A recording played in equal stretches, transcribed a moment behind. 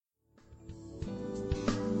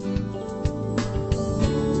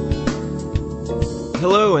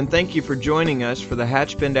Hello, and thank you for joining us for the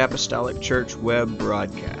Hatchbend Apostolic Church web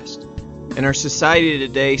broadcast. In our society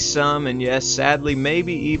today, some, and yes, sadly,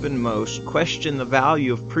 maybe even most, question the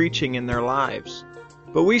value of preaching in their lives.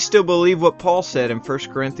 But we still believe what Paul said in 1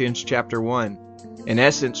 Corinthians chapter 1. In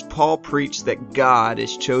essence, Paul preached that God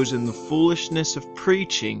has chosen the foolishness of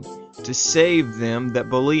preaching to save them that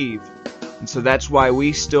believe. And so that's why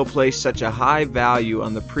we still place such a high value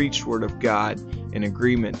on the preached word of God in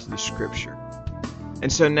agreement to the Scripture.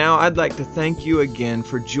 And so now I'd like to thank you again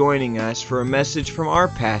for joining us for a message from our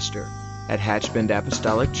pastor at Hatchbend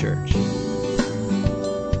Apostolic Church.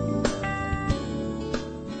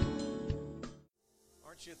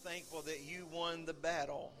 Aren't you thankful that you won the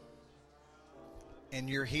battle and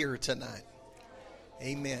you're here tonight?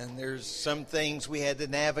 Amen. There's some things we had to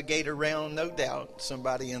navigate around, no doubt.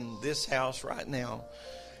 Somebody in this house right now,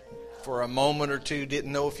 for a moment or two,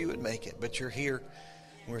 didn't know if you would make it, but you're here.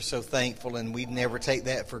 We're so thankful, and we'd never take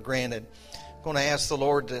that for granted. I'm going to ask the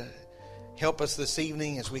Lord to help us this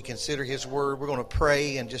evening as we consider His Word. We're going to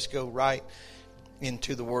pray and just go right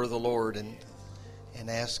into the Word of the Lord and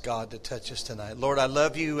ask God to touch us tonight. Lord, I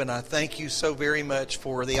love you, and I thank you so very much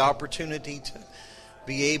for the opportunity to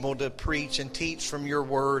be able to preach and teach from your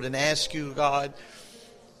Word, and ask you, God,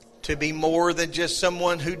 to be more than just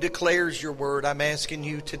someone who declares your Word. I'm asking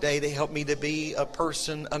you today to help me to be a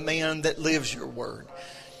person, a man that lives your Word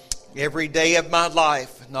every day of my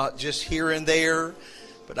life, not just here and there,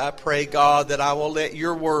 but I pray, God, that I will let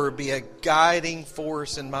your Word be a guiding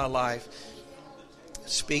force in my life.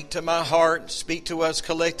 Speak to my heart, speak to us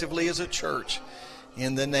collectively as a church.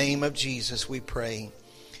 In the name of Jesus we pray.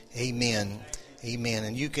 Amen. Amen.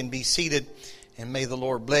 And you can be seated, and may the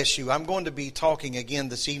Lord bless you. I'm going to be talking again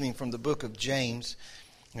this evening from the book of James.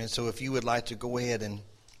 And so if you would like to go ahead and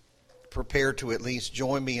prepare to at least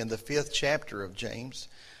join me in the 5th chapter of James.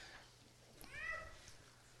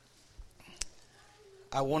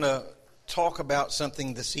 I want to talk about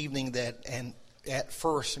something this evening that, and at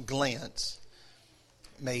first glance,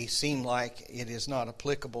 may seem like it is not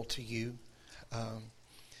applicable to you.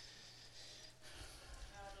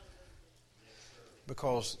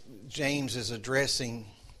 Because James is addressing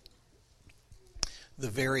the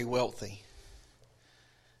very wealthy.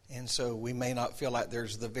 And so we may not feel like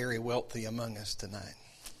there's the very wealthy among us tonight.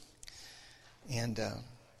 And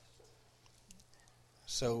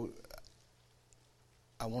so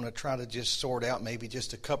I want to try to just sort out maybe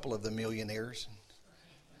just a couple of the millionaires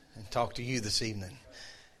and talk to you this evening.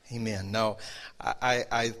 Amen. No,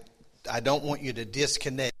 I don't want you to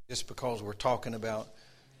disconnect just because we're talking about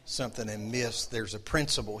something and miss. There's a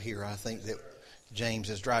principle here, I think, that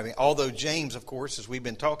James is driving. Although James, of course, as we've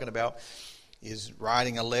been talking about, is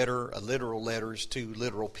writing a literal letters to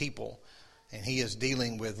literal people. And he is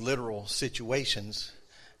dealing with literal situations,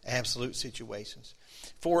 absolute situations.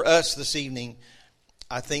 For us this evening,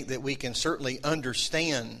 I think that we can certainly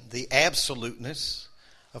understand the absoluteness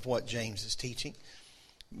of what James is teaching.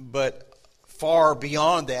 But far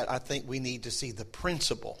beyond that, I think we need to see the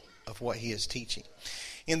principle of what he is teaching.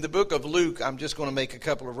 In the book of Luke, I'm just going to make a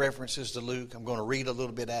couple of references to Luke. I'm going to read a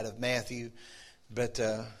little bit out of Matthew, but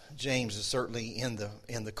James is certainly in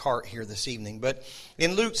the cart here this evening. But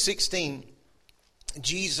in Luke 16,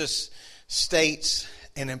 Jesus states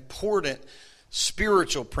an important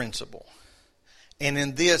spiritual principle. And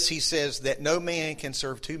in this, he says that no man can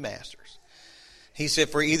serve two masters. He said,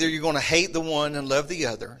 for either you're going to hate the one and love the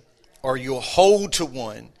other, or you'll hold to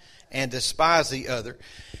one and despise the other.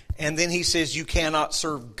 And then he says you cannot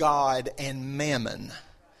serve God and mammon.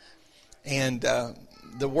 And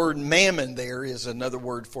the word mammon there is another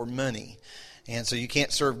word for money. And so you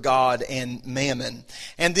can't serve God and mammon.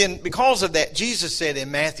 And then because of that, Jesus said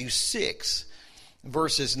in Matthew 6,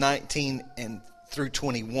 verses 19 and through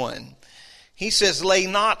 21, he says, lay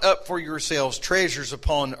not up for yourselves treasures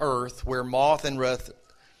upon earth, where moth and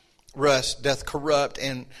rust doth corrupt,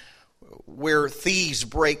 and where thieves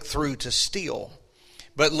break through to steal.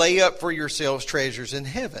 But lay up for yourselves treasures in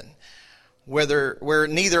heaven, where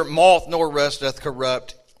neither moth nor rust doth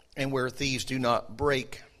corrupt, and where thieves do not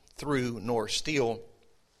break through nor steal.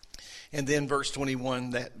 And then verse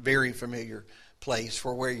 21, that very familiar place,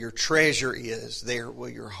 for where your treasure is, there will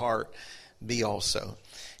your heart be also.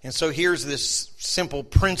 And so here's this simple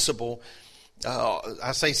principle,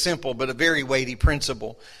 I say simple, but a very weighty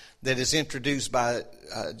principle that is introduced by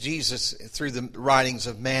Jesus through the writings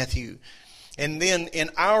of Matthew. And then in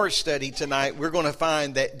our study tonight, we're going to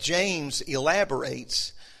find that James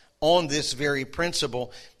elaborates on this very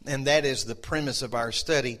principle, and that is the premise of our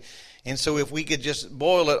study. And so if we could just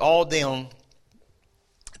boil it all down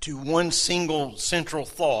to one single central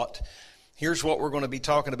thought, here's what we're going to be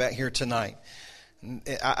talking about here tonight.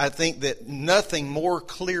 I think that nothing more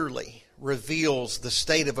clearly reveals the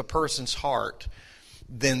state of a person's heart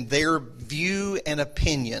than their view and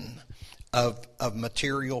opinion of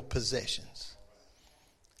material possessions.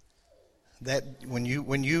 That when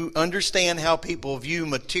you understand how people view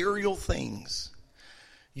material things,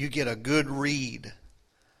 you get a good read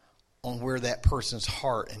on where that person's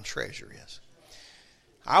heart and treasure is.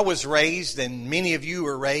 I was raised, and many of you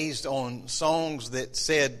were raised on songs that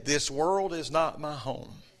said, "This world is not my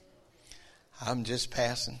home. I'm just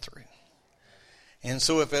passing through." And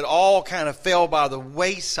so if it all kind of fell by the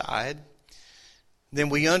wayside, then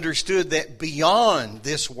we understood that beyond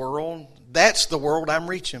this world, that's the world I'm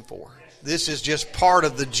reaching for. This is just part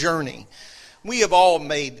of the journey. We have all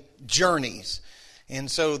made journeys. And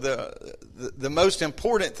so the most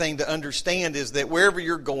important thing to understand is that wherever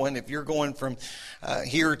you're going, if you're going from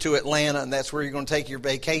here to Atlanta and that's where you're going to take your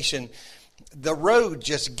vacation, the road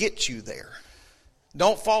just gets you there.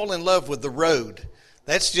 Don't fall in love with the road.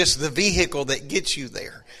 That's just the vehicle that gets you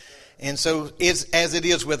there. And so as it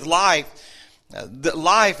is with life,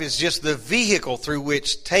 life is just the vehicle through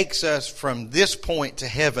which takes us from this point to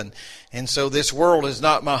heaven. And so this world is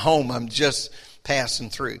not my home. I'm just passing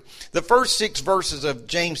through. The first 6 verses of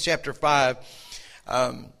James chapter 5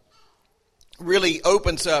 really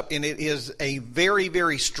opens up, and it is a very,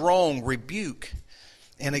 very strong rebuke.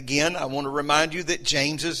 And again, I want to remind you that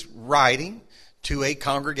James is writing to a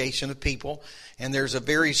congregation of people, and there's a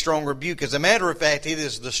very strong rebuke. As a matter of fact, it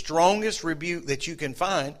is the strongest rebuke that you can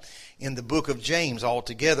find in the book of James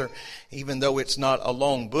altogether, even though it's not a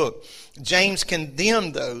long book. James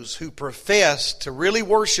condemned those who profess to really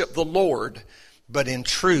worship the Lord, but in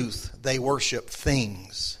truth, they worship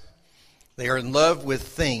things. They are in love with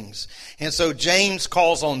things. And so James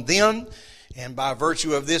calls on them, and by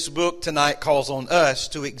virtue of this book tonight calls on us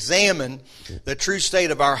to examine the true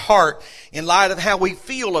state of our heart in light of how we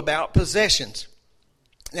feel about possessions.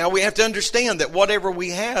 Now we have to understand that whatever we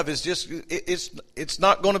have is just, it's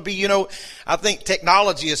not going to be, I think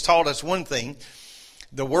technology has taught us one thing.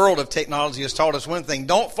 The world of technology has taught us one thing.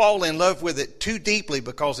 Don't fall in love with it too deeply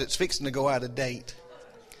because it's fixing to go out of date.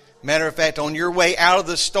 Matter of fact, on your way out of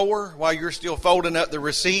the store, while you're still folding up the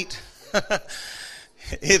receipt,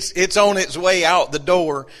 it's on its way out the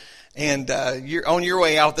door. And you're on your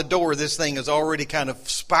way out the door, this thing is already kind of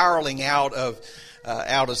spiraling out of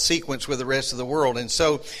sequence with the rest of the world. And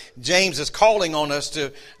so James is calling on us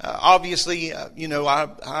to, obviously,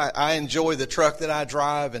 I enjoy the truck that I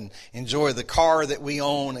drive and enjoy the car that we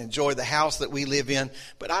own, enjoy the house that we live in,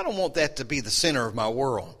 but I don't want that to be the center of my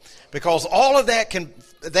world, because all of that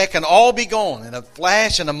can all be gone in a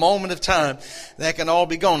flash, in a moment of time. That can all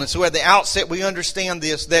be gone. And so at the outset we understand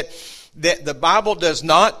this, that the Bible does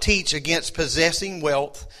not teach against possessing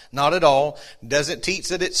wealth. Not at all. Doesn't teach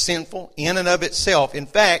that it's sinful in and of itself. In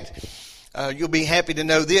fact, you'll be happy to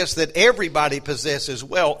know this, that everybody possesses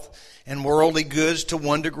wealth and worldly goods to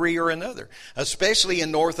one degree or another, especially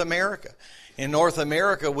in North America. In North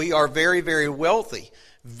America, we are very, very wealthy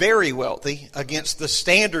against the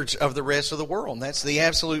standards of the rest of the world. And that's the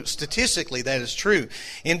absolute, statistically, that is true.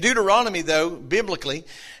 In Deuteronomy, though, biblically,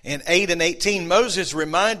 in 8 and 18, Moses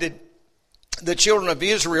reminded the children of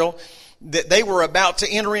Israel that they were about to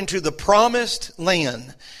enter into the promised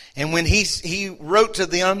land. And when he wrote to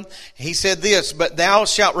them, he said this, "But thou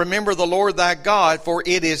shalt remember the Lord thy God, for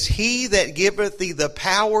it is he that giveth thee the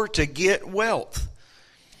power to get wealth."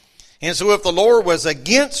 And so if the Lord was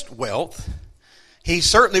against wealth, he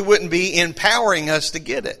certainly wouldn't be empowering us to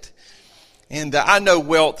get it. And I know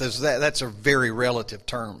wealth is that's a very relative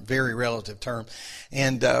term.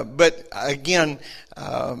 And but again,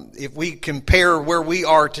 if we compare where we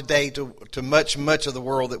are today to much of the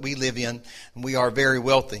world that we live in, we are very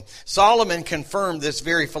wealthy. Solomon confirmed this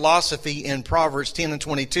very philosophy in Proverbs 10 and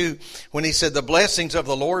 22 when he said, "The blessings of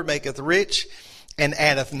the Lord maketh rich and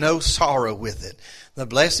addeth no sorrow with it." The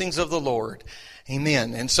blessings of the Lord.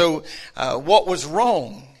 Amen. And so what was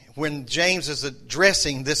wrong when James is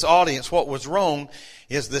addressing this audience, what was wrong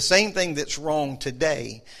is the same thing that's wrong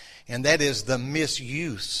today, and that is the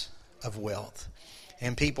misuse of wealth.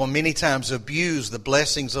 And people many times abuse the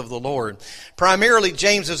blessings of the Lord. Primarily,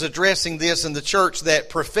 James is addressing this in the church that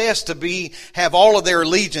profess to have all of their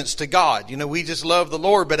allegiance to God. We just love the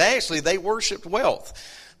Lord, but actually they worshiped wealth.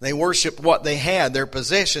 They worshiped what they had, their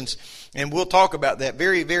possessions. And we'll talk about that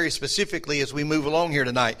very, very specifically as we move along here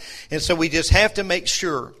tonight. And so we just have to make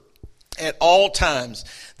sure at all times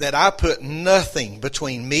that I put nothing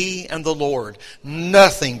between me and the Lord.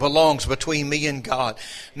 Nothing belongs between me and God.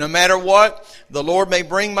 No matter what the Lord may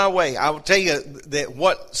bring my way. I will tell you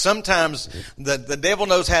that sometimes the devil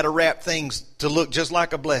knows how to wrap things to look just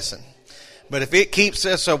like a blessing. But if it keeps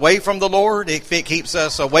us away from the Lord, if it keeps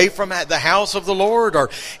us away from the house of the Lord, or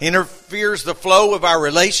interferes the flow of our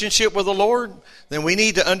relationship with the Lord, then we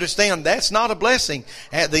need to understand that's not a blessing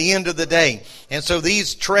at the end of the day. And so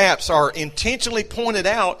these traps are intentionally pointed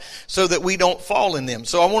out so that we don't fall in them.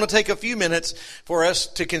 So I want to take a few minutes for us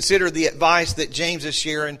to consider the advice that James is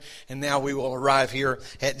sharing. And now we will arrive here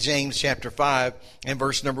at James chapter 5 and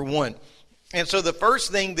verse number 1. And so the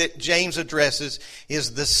first thing that James addresses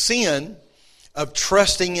is the sin of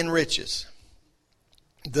trusting in riches.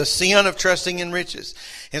 The sin of trusting in riches.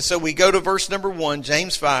 And so we go to verse number 1,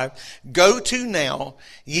 James 5. Go to now,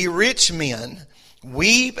 ye rich men,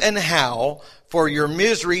 weep and howl for your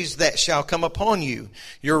miseries that shall come upon you.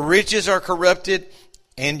 Your riches are corrupted,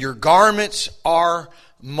 and your garments are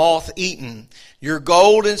moth-eaten. Your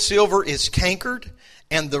gold and silver is cankered,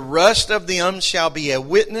 and the rust of them shall be a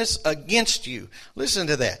witness against you. Listen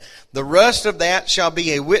to that. The rust of that shall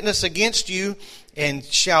be a witness against you, and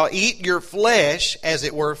shall eat your flesh as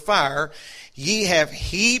it were fire. Ye have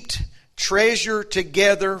heaped treasure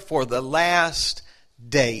together for the last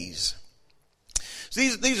days. So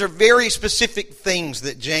these are very specific things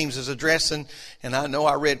that James is addressing, and I know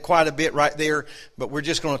I read quite a bit right there, but we're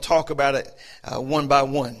just going to talk about it one by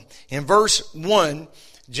one. In verse 1,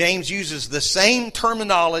 James uses the same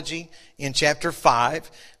terminology in chapter 5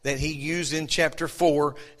 that he used in chapter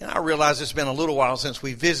 4. And I realize it's been a little while since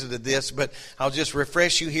we visited this, but I'll just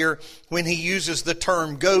refresh you here. When he uses the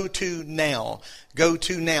term go to now, go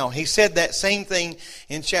to now. He said that same thing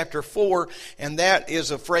in chapter 4, and that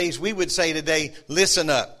is a phrase we would say today, listen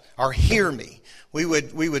up, or hear me. We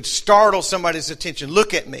would startle somebody's attention.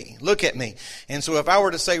 Look at me, look at me. And so if I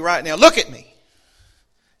were to say right now, look at me,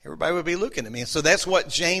 everybody would be looking at me. And so that's what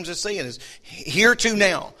James is saying, is here to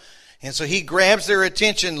now. And so he grabs their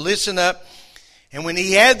attention, listen up. And when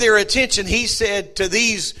he had their attention, he said to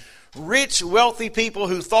these rich, wealthy people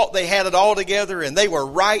who thought they had it all together and they were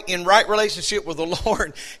in right relationship with the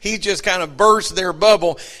Lord, he just kind of burst their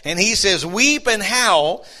bubble. And he says, weep and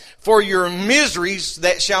howl for your miseries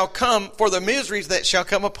that shall come, for the miseries that shall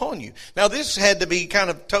come upon you. Now this had to be kind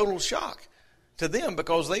of total shock to them,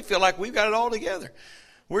 because they feel like we've got it all together.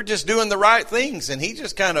 We're just doing the right things. And he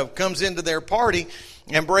just kind of comes into their party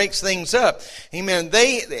and breaks things up. Amen.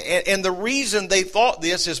 And the reason they thought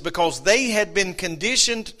this is because they had been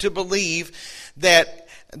conditioned to believe that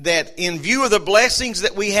in view of the blessings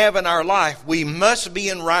that we have in our life, we must be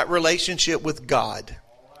in right relationship with God.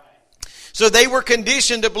 So they were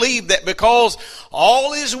conditioned to believe that because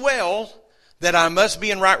all is well, that I must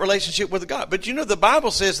be in right relationship with God. But you know, the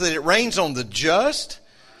Bible says that it rains on the just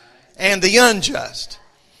and the unjust.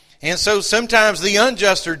 And so sometimes the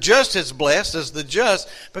unjust are just as blessed as the just,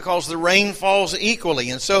 because the rain falls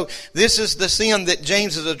equally. And so this is the sin that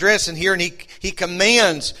James is addressing here. And he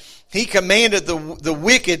commanded the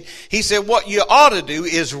wicked. He said, what you ought to do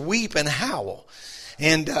is weep and howl.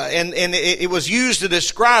 And it was used to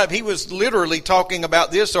describe, he was literally talking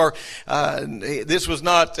about this, or this was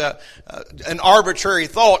not an arbitrary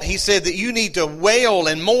thought. He said that you need to wail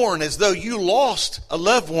and mourn as though you lost a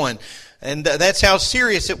loved one. And that's how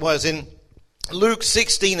serious it was. In Luke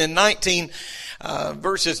 16 and 19,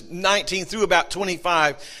 verses 19 through about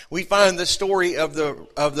 25, we find the story of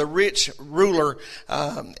the rich ruler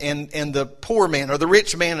and the poor man, or the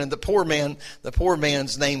rich man and the poor man. The poor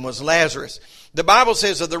man's name was Lazarus. The Bible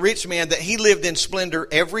says of the rich man that he lived in splendor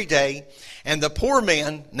every day, and the poor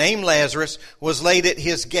man, named Lazarus, was laid at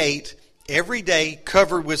his gate every day,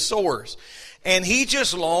 covered with sores. And he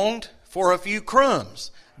just longed for a few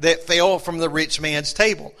crumbs that fell from the rich man's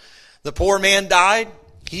table. The poor man died.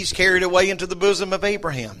 He's carried away into the bosom of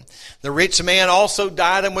Abraham. The rich man also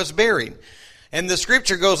died and was buried. And the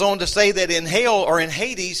scripture goes on to say that in hell, or in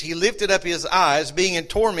Hades, he lifted up his eyes, being in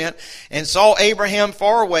torment, and saw Abraham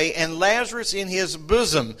far away and Lazarus in his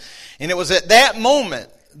bosom. And it was at that moment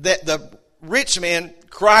that the rich man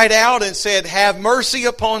cried out and said, have mercy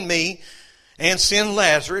upon me, and send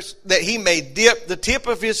Lazarus, that he may dip the tip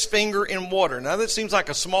of his finger in water. Now that seems like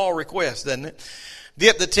a small request, doesn't it?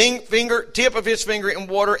 Dip the tip of his finger in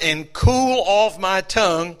water and cool off my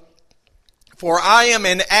tongue, for I am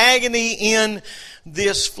in agony in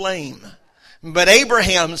this flame. But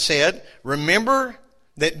Abraham said, remember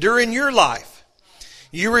that during your life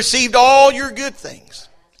you received all your good things,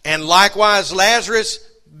 and likewise Lazarus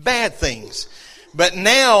bad things. But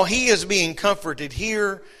now he is being comforted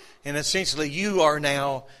here, and essentially you are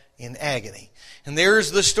now in agony. And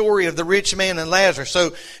there's the story of the rich man and Lazarus.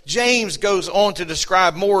 So James goes on to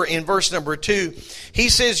describe more in verse number 2. He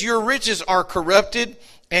says, your riches are corrupted,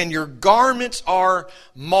 and your garments are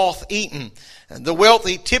moth-eaten. The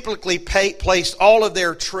wealthy typically placed all of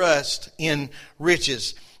their trust in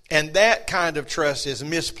riches. And that kind of trust is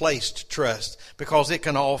misplaced trust because it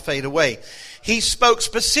can all fade away. He spoke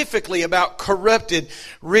specifically about corrupted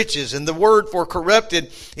riches. And the word for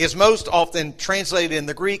corrupted is most often translated in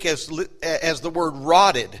the Greek as the word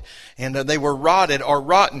rotted. And they were rotted or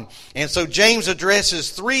rotten. And so James addresses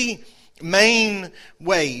three main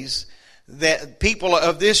ways that people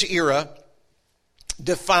of this era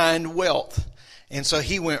defined wealth. And so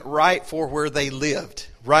he went right for where they lived.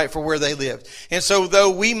 Right for where they lived. And so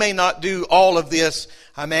though we may not do all of this,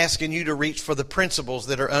 I'm asking you to reach for the principles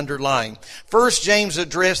that are underlying. First, James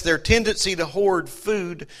addressed their tendency to hoard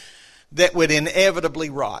food that would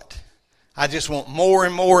inevitably rot. I just want more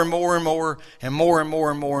and more and more and more and more and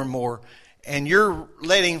more and more and more. And you're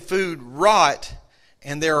letting food rot,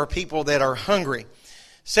 and there are people that are hungry.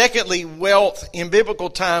 Secondly, wealth in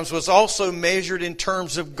biblical times was also measured in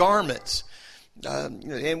terms of garments.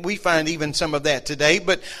 And we find even some of that today.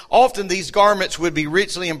 But often these garments would be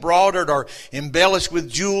richly embroidered or embellished with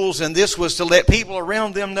jewels. And this was to let people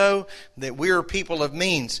around them know that we're people of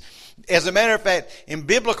means. As a matter of fact, in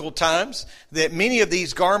biblical times, that many of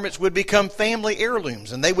these garments would become family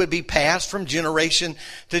heirlooms. And they would be passed from generation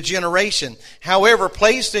to generation. However,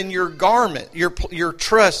 placed in your garment, your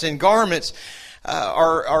trust in garments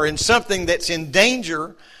are in something that's in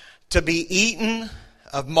danger to be eaten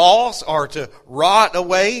of moths or to rot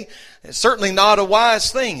away. It's certainly not a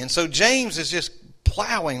wise thing. And so James is just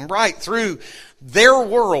plowing right through their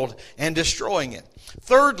world and destroying it.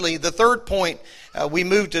 Thirdly, the third point, we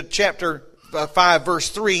move to chapter 5, verse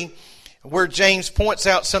 3, where James points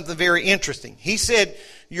out something very interesting. He said,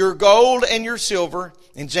 your gold and your silver,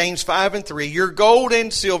 in James 5 and 3, your gold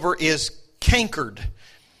and silver is cankered,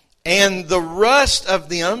 and the rust of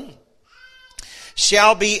them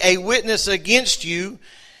shall be a witness against you,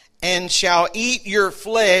 and shall eat your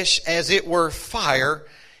flesh as it were fire.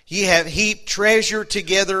 Ye have heaped treasure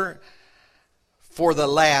together for the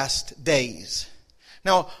last days.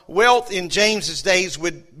 Now, wealth in James's days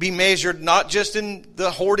would be measured not just in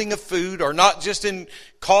the hoarding of food or not just in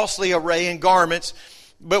costly array and garments,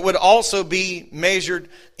 but would also be measured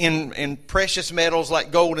in precious metals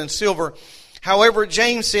like gold and silver. However,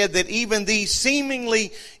 James said that even these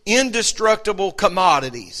seemingly indestructible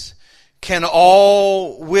commodities can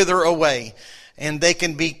all wither away, and they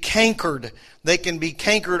can be cankered. They can be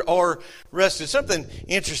cankered or rusted. Something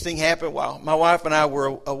interesting happened while my wife and I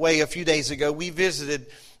were away a few days ago. We visited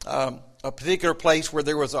a particular place where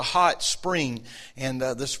there was a hot spring, and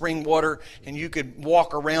the spring water, and you could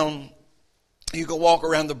walk around. You could walk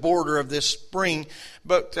around the border of this spring,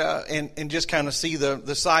 but and just kind of see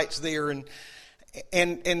the sights there. And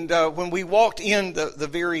when we walked in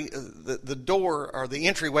the door or the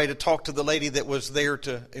entryway to talk to the lady that was there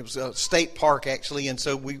it was a state park actually, and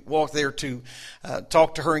so we walked there to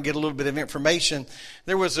talk to her and get a little bit of information.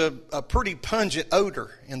 There was a pretty pungent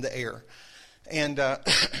odor in the air, and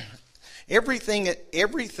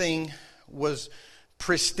everything was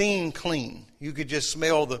pristine clean. You could just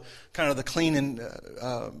smell the kind of the cleaning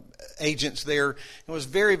agents there. It was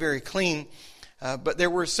very, very clean. But there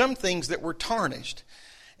were some things that were tarnished.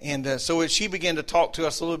 And so as she began to talk to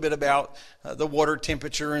us a little bit about the water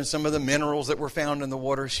temperature and some of the minerals that were found in the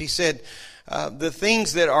water, she said, the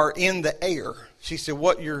things that are in the air, she said,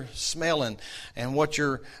 what you're smelling and what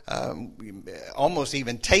you're almost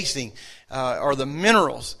even tasting are the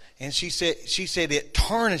minerals. And she said it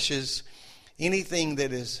tarnishes anything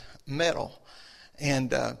that is metal.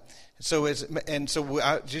 And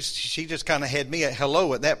she just kind of had me at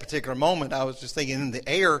hello at that particular moment. I was just thinking in the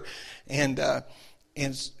air, and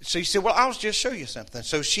she said, "Well, I'll just show you something."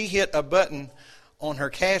 So she hit a button on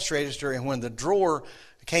her cash register, and when the drawer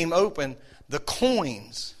came open, the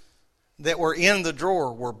coins that were in the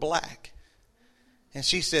drawer were black, and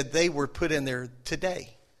she said they were put in there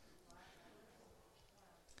today.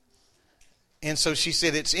 And so she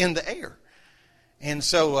said it's in the air, and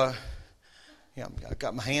so. Yeah, I've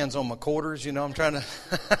got my hands on my quarters, I'm trying to,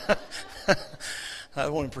 I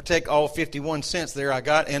want to protect all 51 cents there I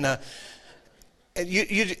got. And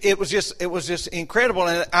it was just incredible.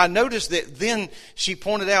 And I noticed that then she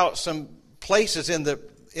pointed out some places in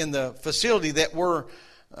the facility that were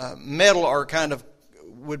metal or kind of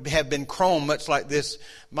would have been chrome, much like this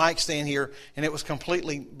mic stand here. And it was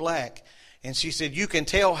completely black. And she said, you can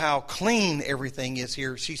tell how clean everything is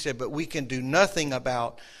here. She said, but we can do nothing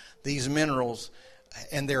about these minerals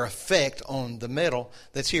and their effect on the metal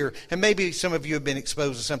that's here. And maybe some of you have been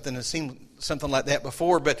exposed to something and seen something like that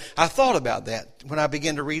before, but I thought about that when I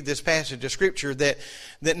began to read this passage of Scripture, that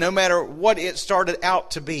no matter what it started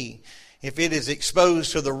out to be, if it is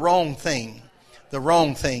exposed to the wrong thing,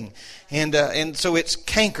 and so it's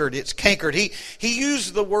cankered. He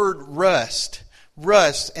used the word rust,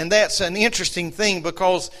 and that's an interesting thing,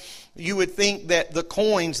 because you would think that the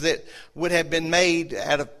coins that would have been made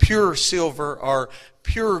out of pure silver or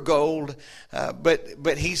pure gold,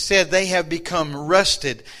 but he said they have become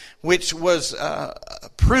rusted, which was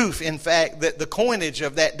proof, in fact, that the coinage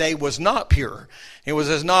of that day was not pure. It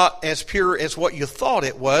was not as pure as what you thought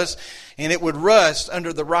it was, and it would rust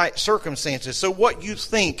under the right circumstances. So what you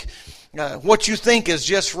think is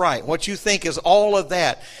just right, what you think is all of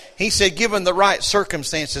that, he said, given the right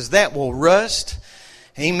circumstances, that will rust.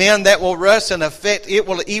 Amen. That will rust and it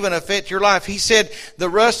will even affect your life. He said, the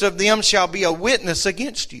rust of them shall be a witness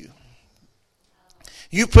against you.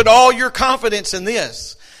 You put all your confidence in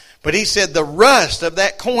this. But he said, the rust of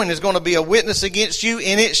that coin is going to be a witness against you,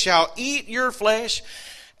 and it shall eat your flesh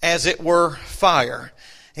as it were fire.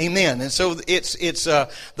 Amen. And so it's the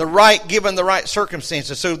right, given the right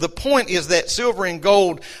circumstances. So the point is that silver and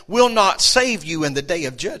gold will not save you in the day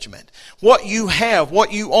of judgment. What you have,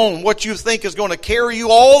 what you own, what you think is going to carry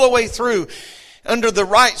you all the way through, under the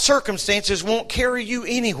right circumstances, won't carry you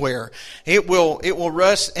anywhere. It will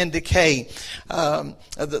rust and decay.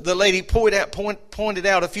 The lady pointed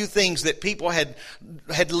out a few things that people had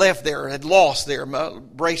left there, had lost there, a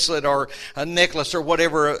bracelet or a necklace or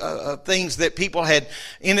whatever, things that people had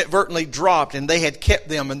inadvertently dropped, and they had kept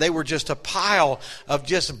them, and they were just a pile of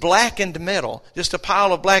just blackened metal,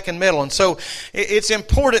 And so it's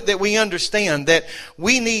important that we understand that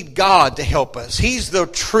we need God to help us. He's the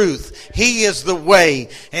truth. He is the way,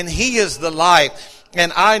 and He is the light.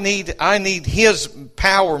 And I need His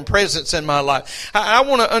power and presence in my life. I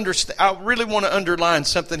really want to underline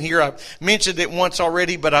something here. I've mentioned it once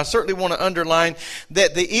already, but I certainly want to underline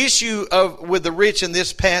that the issue with the rich in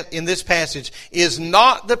this passage is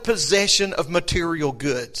not the possession of material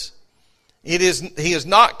goods. He is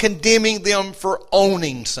not condemning them for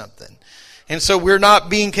owning something. And so we're not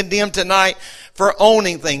being condemned tonight for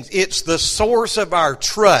owning things. It's the source of our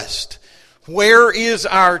trust. Where is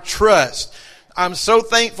our trust? I'm so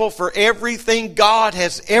thankful for everything God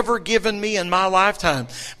has ever given me in my lifetime.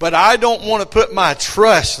 But I don't want to put my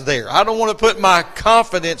trust there. I don't want to put my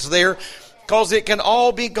confidence there, because it can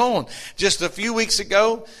all be gone. Just a few weeks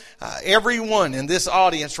ago, everyone in this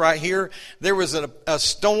audience right here, there was a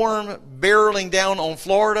storm barreling down on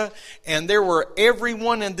Florida, and there were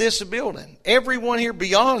everyone in this building, everyone here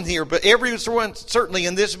beyond here, but everyone certainly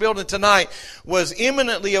in this building tonight was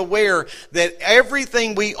eminently aware that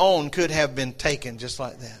everything we own could have been taken just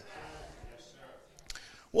like that.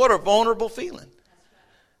 What a vulnerable feeling.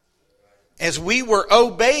 As we were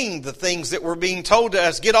obeying the things that were being told to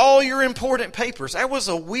us, get all your important papers. That was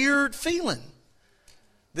a weird feeling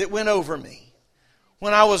that went over me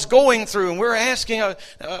when I was going through, and we're asking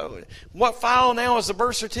what file now is the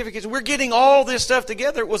birth certificate. We're getting all this stuff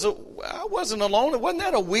together. I wasn't alone. Wasn't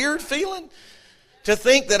that a weird feeling to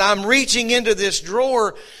think that I'm reaching into this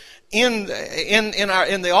drawer in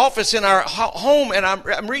the office in our home, and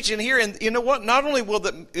I'm reaching here, and you know what? Not only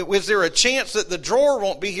is there a chance that the drawer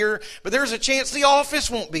won't be here, but there's a chance the office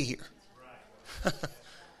won't be here.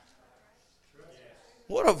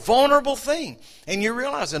 What a vulnerable thing. And you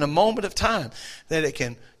realize in a moment of time that it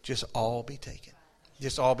can just all be taken.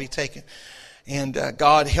 Just all be taken. And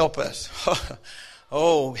God help us.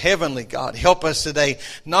 Oh, heavenly God, help us today.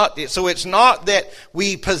 So it's not that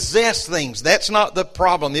we possess things. That's not the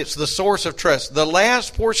problem. It's the source of trust. The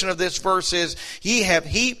last portion of this verse is, ye have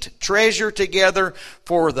heaped treasure together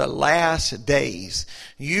for the last days.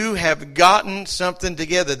 You have gotten something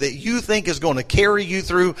together that you think is going to carry you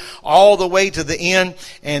through all the way to the end.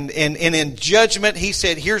 And in judgment, he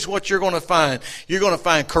said, here's what you're going to find. You're going to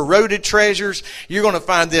find corroded treasures. You're going to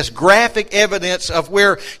find this graphic evidence of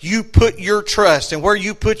where you put your trust and where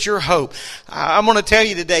you put your hope. I'm going to tell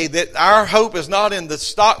you today that our hope is not in the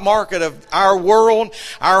stock market of our world.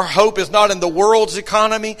 Our hope is not in the world's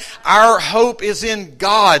economy. Our hope is in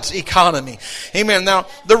God's economy. Amen. Now,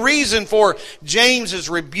 the reason for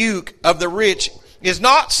James's rebuke of the rich is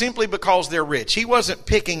not simply because they're rich. He wasn't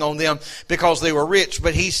picking on them because they were rich,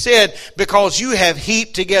 but he said, because you have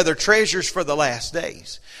heaped together treasures for the last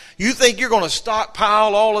days. You think you're going to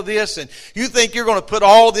stockpile all of this, and you think you're going to put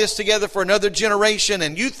all this together for another generation,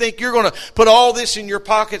 and you think you're going to put all this in your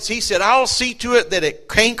pockets. He said, I'll see to it that it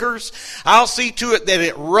cankers. I'll see to it that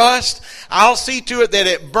it rusts. I'll see to it that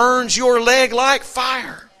it burns your leg like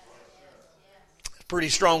fire. Pretty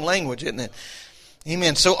strong language, isn't it?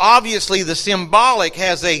 Amen. So obviously the symbolic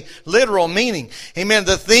has a literal meaning. Amen.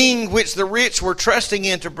 The thing which the rich were trusting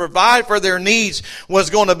in to provide for their needs was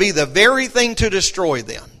going to be the very thing to destroy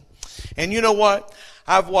them. And you know what?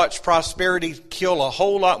 I've watched prosperity kill a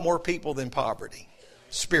whole lot more people than poverty,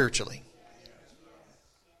 spiritually.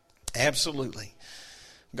 Absolutely.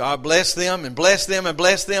 God bless them and bless them and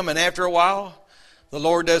bless them, and after a while, the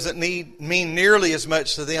Lord doesn't mean nearly as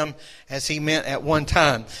much to them as He meant at one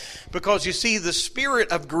time. Because you see, the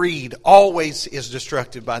spirit of greed always is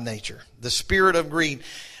destructive by nature. The spirit of greed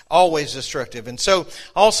always destructive. And so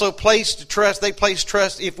also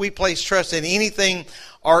if we place trust in anything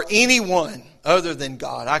or anyone other than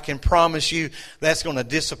God, I can promise you that's going to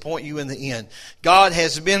disappoint you in the end. God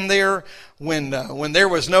has been there when there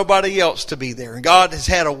was nobody else to be there. And God has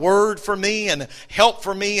had a word for me and help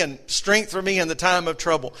for me and strength for me in the time of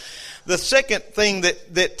trouble. The second thing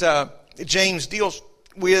that James deals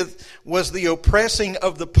with was the oppressing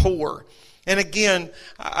of the poor. And again,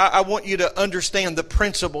 I want you to understand the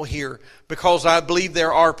principle here, because I believe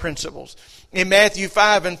there are principles. In Matthew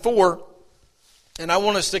 5 and 4, and I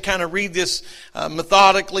want us to kind of read this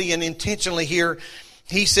methodically and intentionally here.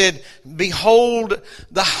 He said, "Behold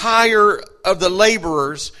the hire of the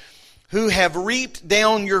laborers who have reaped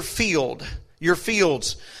down your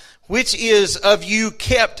fields, which is of you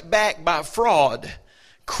kept back by fraud,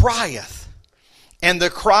 crieth. And the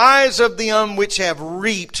cries of them which have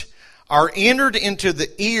reaped are entered into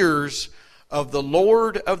the ears of the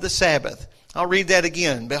Lord of the Sabbath." I'll read that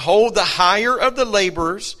again. "Behold the hire of the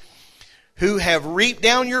laborers who have reaped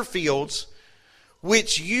down your fields,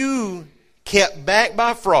 which you kept back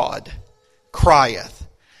by fraud, crieth.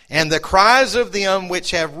 And the cries of them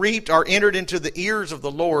which have reaped are entered into the ears of the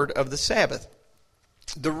Lord of the Sabbath."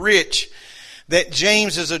 The rich that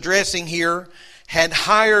James is addressing here had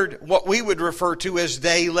hired what we would refer to as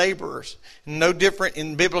day laborers. No different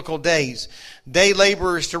in biblical days. Day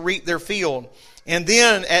laborers to reap their field. And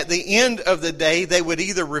then at the end of the day, they would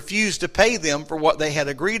either refuse to pay them for what they had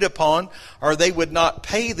agreed upon, or they would not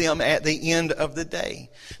pay them at the end of the day.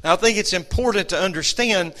 Now I think it's important to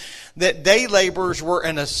understand that day laborers were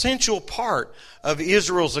an essential part of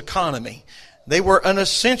Israel's economy. They were an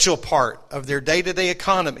essential part of their day-to-day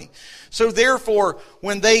economy. So therefore,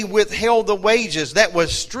 when they withheld the wages, that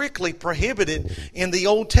was strictly prohibited in the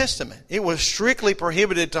Old Testament. It was strictly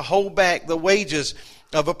prohibited to hold back the wages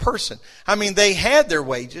of a person. I mean, they had their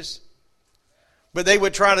wages, but they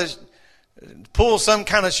would try to pull some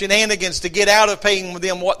kind of shenanigans to get out of paying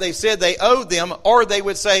them what they said they owed them, or they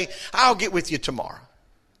would say, "I'll get with you tomorrow."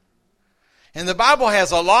 And the Bible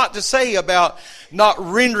has a lot to say about not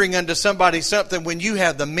rendering unto somebody something when you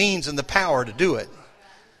have the means and the power to do it.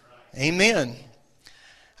 Amen.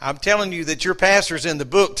 I'm telling you that your pastor's in the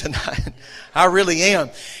book tonight. I really am.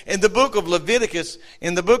 In the book of Leviticus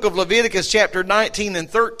chapter 19 and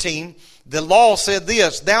 13, the law said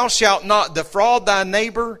this: "Thou shalt not defraud thy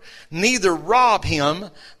neighbor, neither rob him.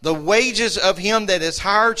 The wages of him that is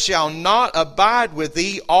hired shall not abide with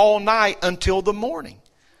thee all night until the morning."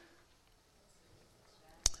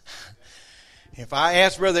 If I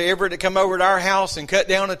asked Brother Everett to come over to our house and cut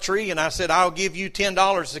down a tree, and I said, "I'll give you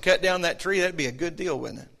 $10 to cut down that tree," that'd be a good deal,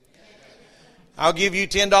 wouldn't it? I'll give you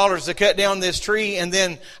 $10 to cut down this tree, and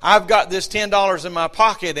then I've got this $10 in my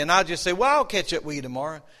pocket, and I just say, "Well, I'll catch up with you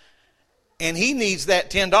tomorrow." And he needs that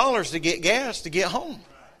 $10 to get gas to get home.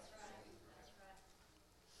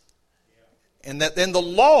 And that then the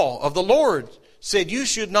law of the Lord said you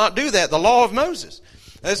should not do that, the law of Moses.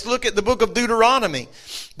 Let's look at the book of Deuteronomy.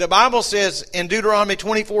 The Bible says in Deuteronomy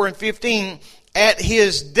 24 and 15, "At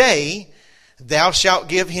his day thou shalt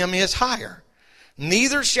give him his hire.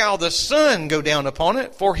 Neither shall the sun go down upon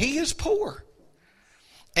it, for he is poor,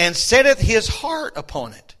 and setteth his heart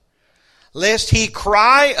upon it, lest he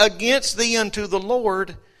cry against thee unto the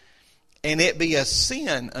Lord, and it be a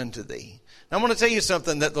sin unto thee." Now, I'm going to tell you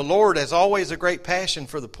something, that the Lord has always a great passion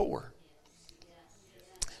for the poor.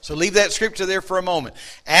 So leave that scripture there for a moment.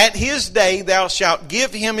 "At his day thou shalt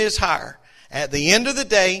give him his hire." At the end of the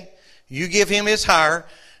day, you give him his hire.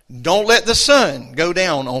 Don't let the sun go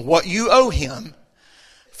down on what you owe him,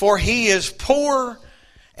 for he is poor,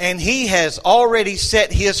 and he has already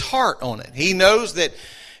set his heart on it. He knows that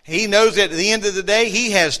at the end of the day he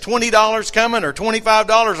has $20 coming, or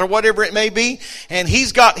 $25, or whatever it may be, and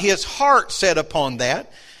he's got his heart set upon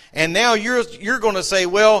that. And now you're going to say,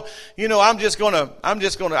 "Well, I'll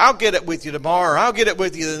get it with you tomorrow, or I'll get it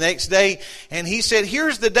with you the next day." And he said,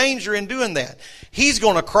 here's the danger in doing that. He's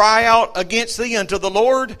going to cry out against thee unto the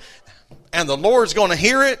Lord, and the Lord's going to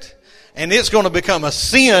hear it, and it's going to become a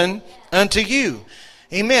sin unto you.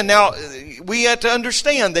 Amen. Now, we have to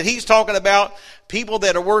understand that he's talking about people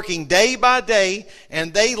that are working day by day,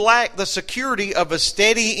 and they lack the security of a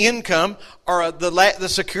steady income, or the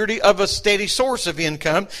security of a steady source of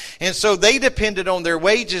income. And so they depended on their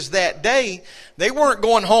wages that day. They weren't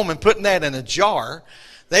going home and putting that in a jar.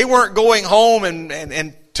 They weren't going home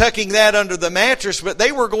and tucking that under the mattress, but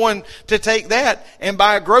they were going to take that and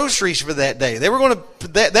buy groceries for that day. They were going to,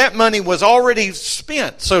 that money was already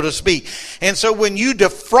spent, so to speak. And so when you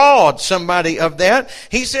defraud somebody of that,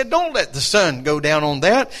 he said, don't let the sun go down on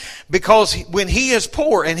that, because when he is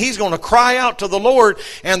poor, and he's going to cry out to the Lord,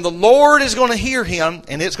 and the Lord is going to hear him,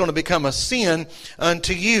 and it's going to become a sin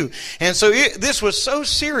unto you. And so this was so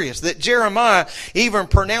serious that Jeremiah even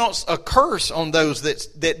pronounced a curse on those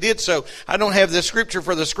that did so. I don't have the scripture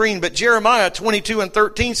for the screen, but Jeremiah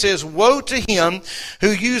 22:13 says, woe to him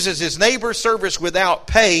who uses his neighbor's service without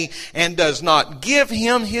pay and does not give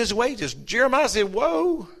him his wages. Jeremiah said,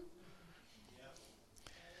 woe.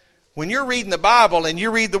 When you're reading the Bible and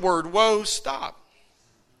you read the word woe, stop.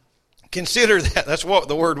 Consider that. That's what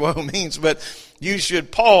the word woe means, but you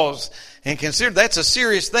should pause and consider that's a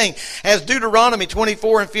serious thing. As Deuteronomy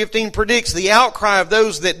 24:15 predicts, the outcry of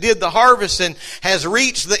those that did the harvesting has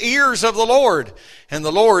reached the ears of the Lord. And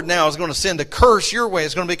the Lord now is going to send a curse your way.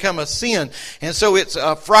 It's going to become a sin. And so it's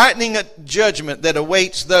a frightening judgment that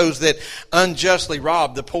awaits those that unjustly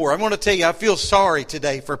rob the poor. I'm going to tell you, I feel sorry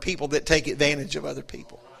today for people that take advantage of other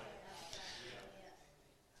people.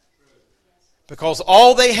 Because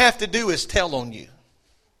all they have to do is tell on you.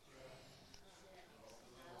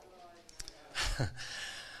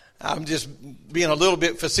 I'm just being a little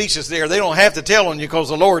bit facetious there. They don't have to tell on you because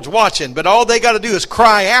the Lord's watching. But all they got to do is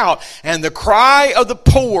cry out. And the cry of the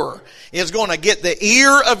poor is going to get the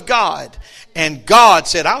ear of God. And God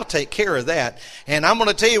said, I'll take care of that. And I'm going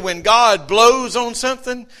to tell you, when God blows on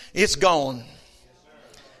something, it's gone.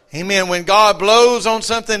 Amen. When God blows on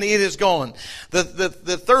something, it is gone.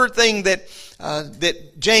 The third thing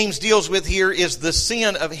that James deals with here is the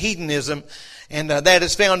sin of hedonism. And that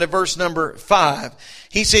is found in verse number 5.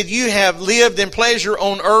 He said, you have lived in pleasure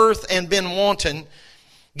on earth and been wanton.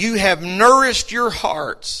 You have nourished your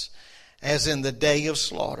hearts as in the day of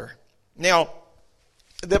slaughter. Now,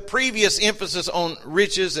 the previous emphasis on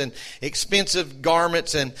riches and expensive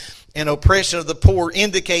garments and oppression of the poor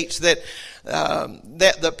indicates that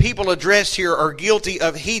the people addressed here are guilty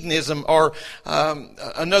of hedonism, or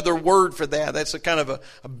another word for that. That's a kind of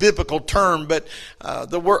a biblical term, but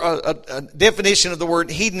a definition of the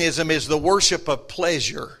word hedonism is the worship of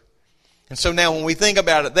pleasure. And so now when we think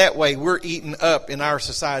about it that way, we're eaten up in our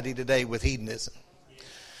society today with hedonism.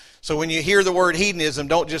 So when you hear the word hedonism,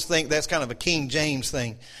 don't just think that's kind of a King James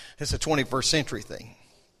thing. It's a 21st century thing.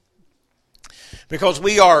 Because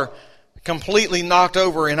we are completely knocked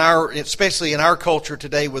over especially in our culture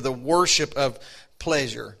today, with the worship of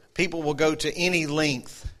pleasure. People will go to any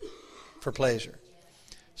length for pleasure.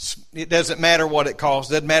 It doesn't matter what it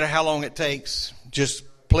costs. It doesn't matter how long it takes. Just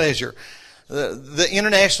pleasure. The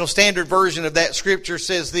International Standard Version of that scripture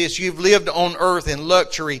says this: you've lived on earth in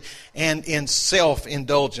luxury and in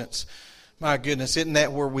self-indulgence. My goodness, isn't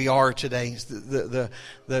that where we are today? The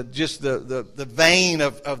vein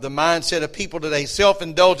of the mindset of people today.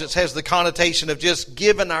 Self-indulgence has the connotation of just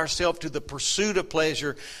giving ourselves to the pursuit of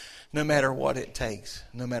pleasure, no matter what it takes.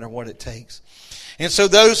 No matter what it takes. And so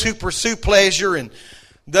those who pursue pleasure and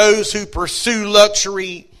those who pursue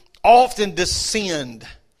luxury often descend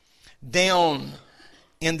down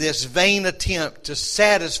in this vain attempt to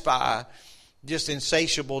satisfy just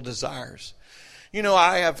insatiable desires. You know,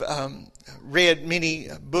 I have read many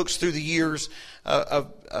books through the years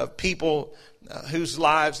of people whose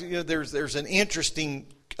lives, you know, there's an interesting,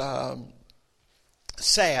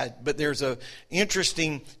 sad, but there's an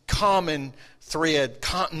interesting common thread,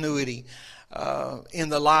 continuity in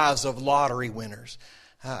the lives of lottery winners.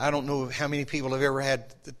 I don't know how many people have ever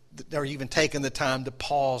had or even taken the time to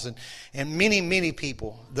pause, and many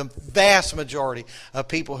people, the vast majority of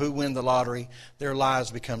people who win the lottery, their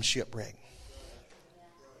lives become shipwrecked.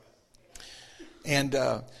 And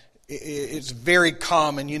it's very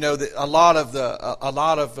common, you know, that a lot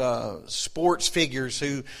of sports figures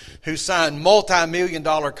who sign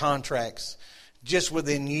multi-million-dollar contracts just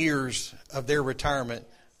within years of their retirement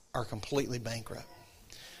are completely bankrupt,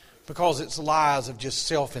 because it's lives of just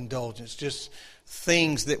self-indulgence, just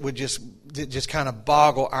things that just kind of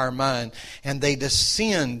boggle our mind, and they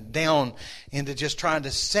descend down into just trying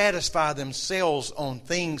to satisfy themselves on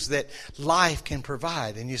things that life can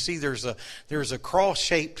provide. And you see, there's a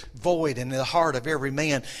cross-shaped void in the heart of every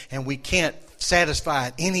man, and we can't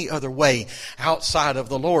satisfied any other way outside of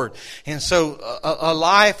the Lord. And so a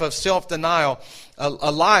life of self-denial,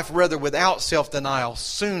 a life rather without self-denial,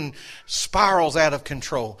 soon spirals out of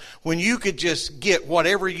control. When you could just get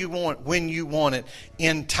whatever you want when you want it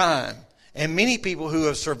in time. And many people who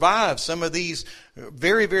have survived some of these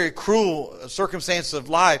very, very cruel circumstances of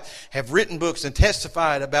life have written books and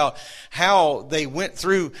testified about how they went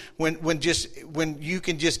through when you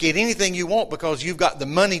can just get anything you want because you've got the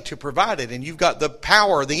money to provide it and you've got the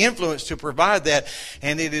power, the influence to provide that.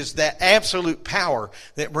 And it is that absolute power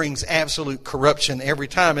that brings absolute corruption every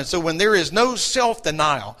time. And so when there is no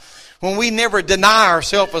self-denial, when we never deny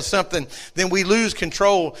ourselves of something, then we lose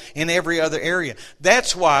control in every other area.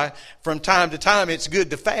 That's why from time to time it's good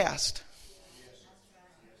to fast.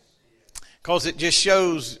 Because it just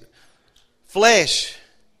shows flesh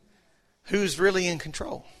who's really in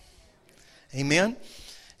control. Amen?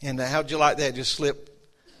 And how'd you like that? Just slip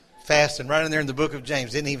fasting right in there in the book of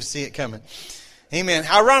James. Didn't even see it coming. Amen.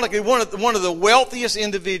 Ironically, one of the wealthiest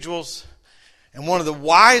individuals and one of the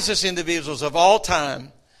wisest individuals of all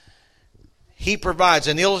time, he provides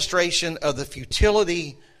an illustration of the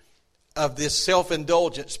futility of this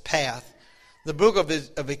self-indulgence path. The book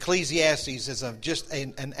of Ecclesiastes is just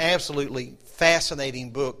an absolutely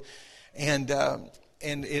fascinating book, and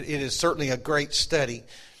it is certainly a great study.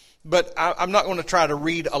 But I'm not going to try to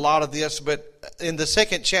read a lot of this, but in the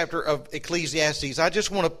second chapter of Ecclesiastes, I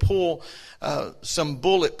just want to pull some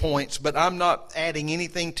bullet points, but I'm not adding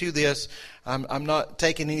anything to this. I'm not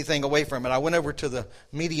taking anything away from it. I went over to the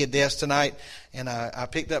media desk tonight, and I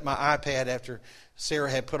picked up my iPad after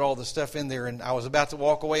Sarah had put all the stuff in there, and I was about to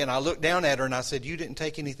walk away, and I looked down at her, and I said, "You didn't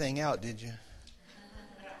take anything out, did you?"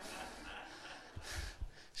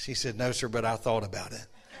 She said, "No, sir, but I thought about it."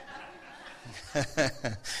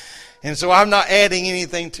 And so I'm not adding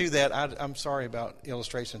anything to that. I'm sorry about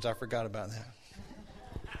illustrations. I forgot about that.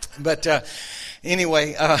 But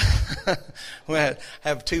anyway, we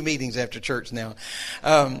have 2 meetings after church now.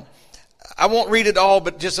 I won't read it all,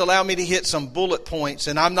 but just allow me to hit some bullet points.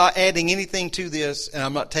 And I'm not adding anything to this, and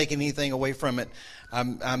I'm not taking anything away from it.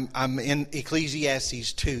 I'm in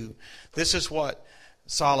Ecclesiastes 2. This is what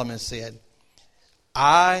Solomon said.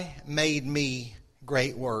 I made me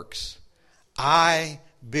great works. I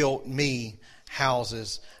built me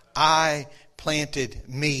houses. I planted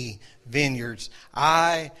me vineyards.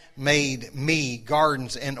 I made me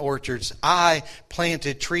gardens and orchards. I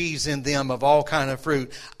planted trees in them of all kind of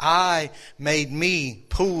fruit. I made me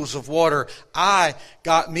pools of water. I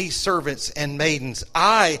got me servants and maidens.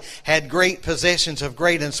 I had great possessions of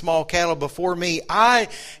great and small cattle before me. I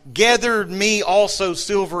gathered me also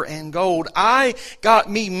silver and gold. I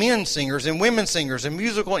got me men singers and women singers and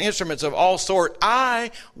musical instruments of all sort.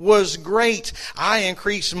 I was great. I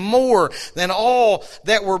increased more than all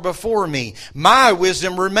that were before me. My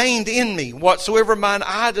wisdom remained in me. Whatsoever mine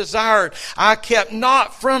eye desired, I kept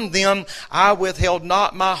not from them. I withheld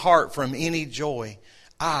not my heart from any joy.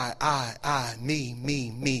 I,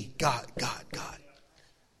 me, God.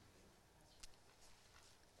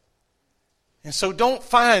 And so don't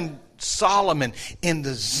find Solomon in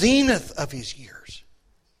the zenith of his years.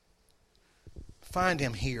 Find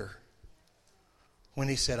him here when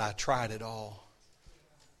he said, I tried it all,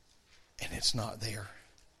 and it's not there.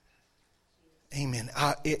 Amen.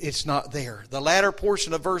 It's not there. The latter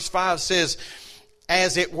portion of verse 5 says,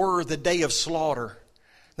 as it were the day of slaughter.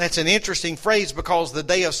 That's an interesting phrase because the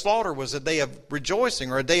day of slaughter was a day of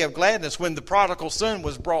rejoicing or a day of gladness. When the prodigal son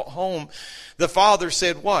was brought home, the father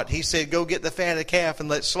said what? He said, go get the fatted calf and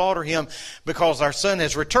let's slaughter him because our son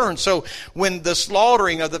has returned. So when the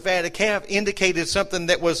slaughtering of the fatted calf indicated something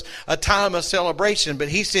that was a time of celebration, but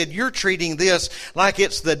he said, you're treating this like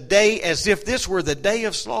it's the day, as if this were the day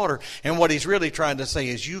of slaughter. And what he's really trying to say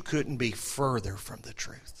is you couldn't be further from the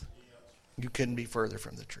truth. You couldn't be further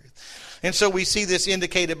from the truth. And so we see this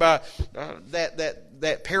indicated by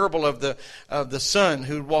that parable of the son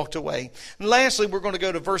who walked away. And lastly, we're going to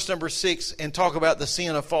go to verse number 6 and talk about the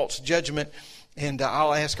sin of false judgment. And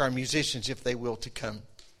I'll ask our musicians if they will to come.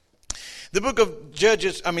 The book of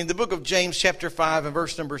the book of James chapter 5 and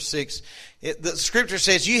verse number 6, the scripture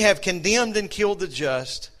says, you have condemned and killed the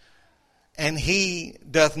just, and he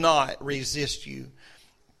doth not resist you.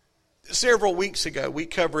 Several weeks ago, we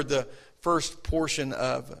covered the first portion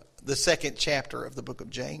of the second chapter of the book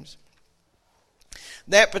of James.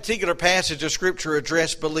 That particular passage of Scripture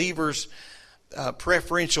addressed believers'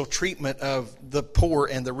 preferential treatment of the poor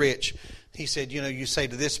and the rich. He said, you say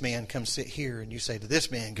to this man, come sit here, and you say to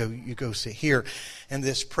this man, go sit here. And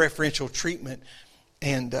this preferential treatment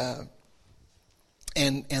and the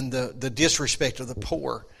disrespect of the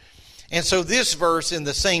poor. And so this verse in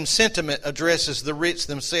the same sentiment addresses the rich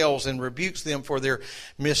themselves and rebukes them for their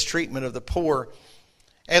mistreatment of the poor.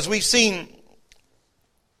 As we've seen,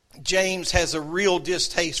 James has a real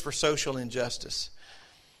distaste for social injustice.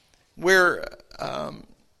 Where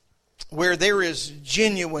there is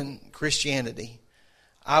genuine Christianity,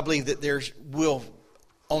 I believe that there will,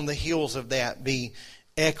 on the heels of that, be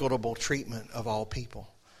equitable treatment of all people.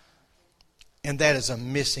 And that is a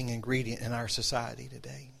missing ingredient in our society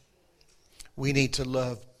today. We need to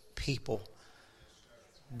love people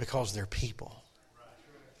because they're people.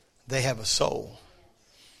 They have a soul.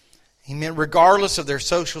 Amen. Regardless of their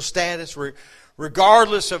social status,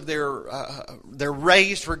 regardless of their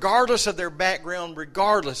race, regardless of their background,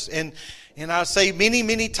 regardless. And I say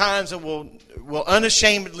many times, and will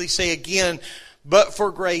unashamedly say again, but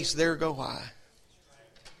for grace, there go I.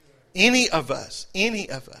 Any of us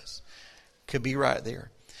could be right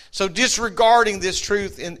there. So disregarding this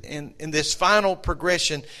truth in this final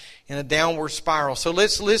progression in a downward spiral. So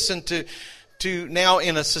let's listen to now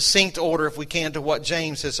in a succinct order, if we can, to what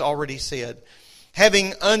James has already said.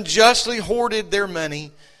 Having unjustly hoarded their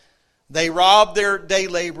money, they robbed their day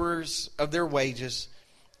laborers of their wages,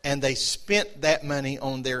 and they spent that money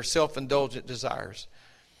on their self-indulgent desires.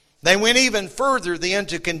 They went even further than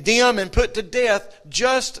to condemn and put to death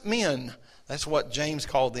just men. That's what James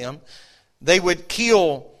called them. They would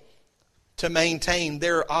kill to maintain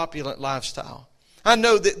their opulent lifestyle. I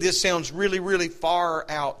know that this sounds really far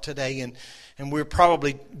out today, and we're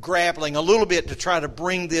probably grappling a little bit to try to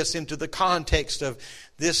bring this into the context of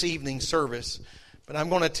this evening's service. But I'm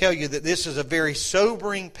going to tell you that this is a very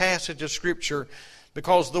sobering passage of Scripture,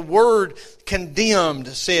 because the word condemned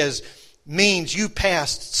means you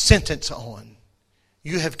passed sentence on.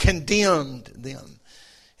 You have condemned them.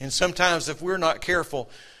 And sometimes if we're not careful,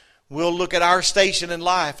 we'll look at our station in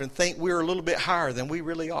life and think we're a little bit higher than we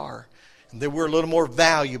really are. And that we're a little more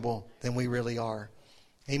valuable than we really are.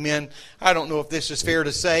 Amen. I don't know if this is fair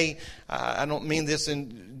to say. I don't mean this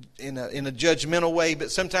in a judgmental way,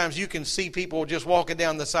 but sometimes you can see people just walking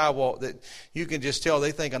down the sidewalk that you can just tell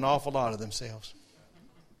they think an awful lot of themselves.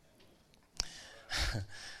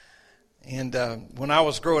 And when I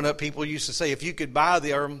was growing up, people used to say, if you could buy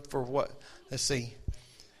them for what? Let's see.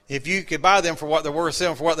 If you could buy them for what they're worth,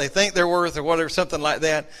 sell them for what they think they're worth, or whatever, something like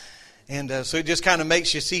that. And so it just kind of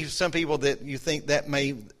makes you see some people that you think that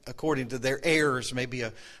may, according to their heirs, may be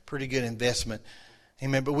a pretty good investment.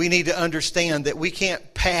 Amen. But we need to understand that we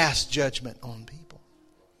can't pass judgment on people.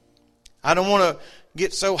 I don't want to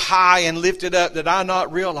get so high and lifted up that I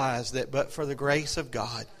not realize that, but for the grace of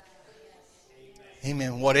God.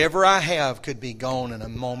 Amen. Whatever I have could be gone in a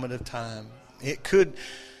moment of time. It could,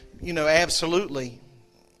 absolutely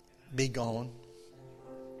be gone.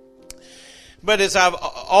 But as I've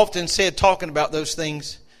often said, talking about those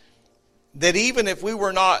things, that even if we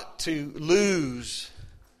were not to lose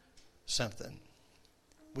something,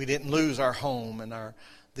 we didn't lose our home and our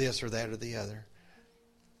this or that or the other.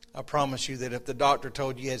 I promise you that if the doctor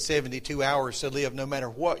told you had 72 hours to live, no matter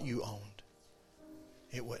what you owned,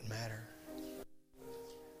 it wouldn't matter.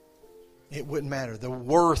 It wouldn't matter. The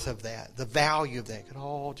worth of that, the value of that could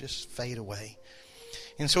all just fade away.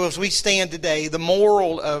 And so as we stand today, the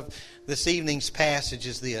moral of this evening's passage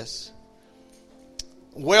is this.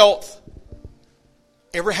 Wealth,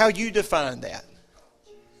 ever how you define that,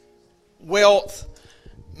 wealth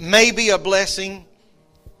may be a blessing,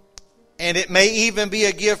 and it may even be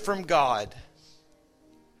a gift from God.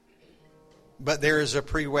 But there is a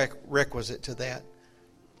prerequisite to that.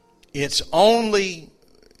 It's only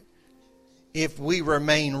if we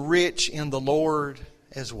remain rich in the Lord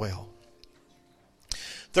as well.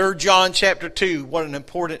 3 John chapter 2, what an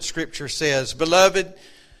important scripture says. Beloved,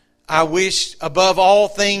 I wish above all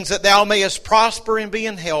things that thou mayest prosper and be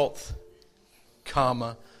in health,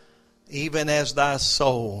 even as thy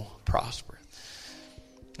soul prospereth.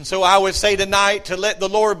 And so I would say tonight to let the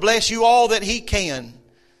Lord bless you all that He can.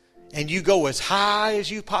 And you go as high as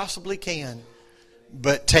you possibly can.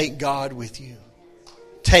 But take God with you.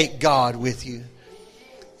 Take God with you.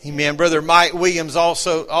 Amen. Brother Mike Williams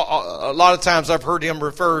also, a lot of times I've heard him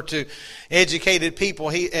refer to educated people.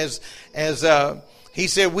 He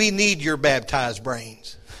said, we need your baptized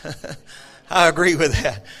brains. I agree with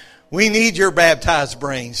that. We need your baptized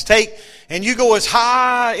brains. And you go as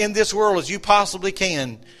high in this world as you possibly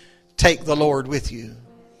can. Take the Lord with you.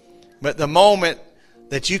 But the moment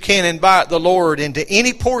that you can invite the Lord into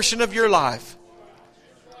any portion of your life,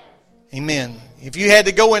 amen. If you had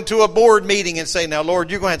to go into a board meeting and say, now, Lord,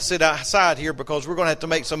 you're going to have to sit outside here because we're going to have to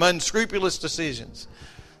make some unscrupulous decisions.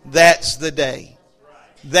 That's the day.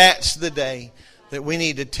 That's the day that we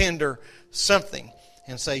need to tender something.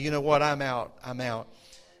 and say, you know what, I'm out.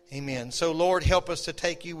 Amen. So, Lord, help us to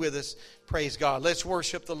take you with us. Praise God. Let's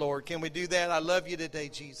worship the Lord. Can we do that? I love you today,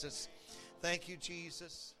 Jesus. Thank you,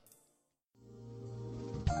 Jesus.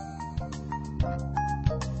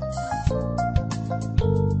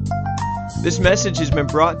 This message has been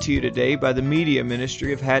brought to you today by the media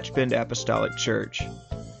ministry of Hatchbend Apostolic Church.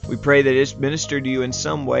 We pray that it's ministered to you in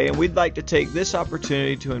some way, and we'd like to take this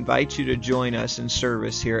opportunity to invite you to join us in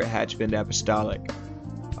service here at Hatchbend Apostolic.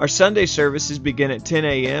 Our Sunday services begin at 10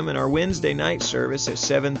 a.m. and our Wednesday night service at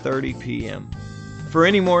 7:30 p.m. For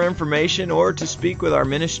any more information or to speak with our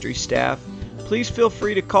ministry staff, please feel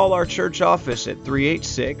free to call our church office at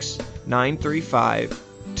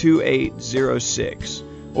 386-935-2806,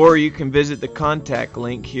 or you can visit the contact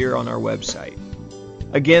link here on our website.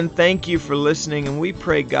 Again, thank you for listening, and we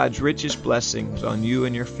pray God's richest blessings on you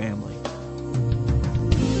and your family.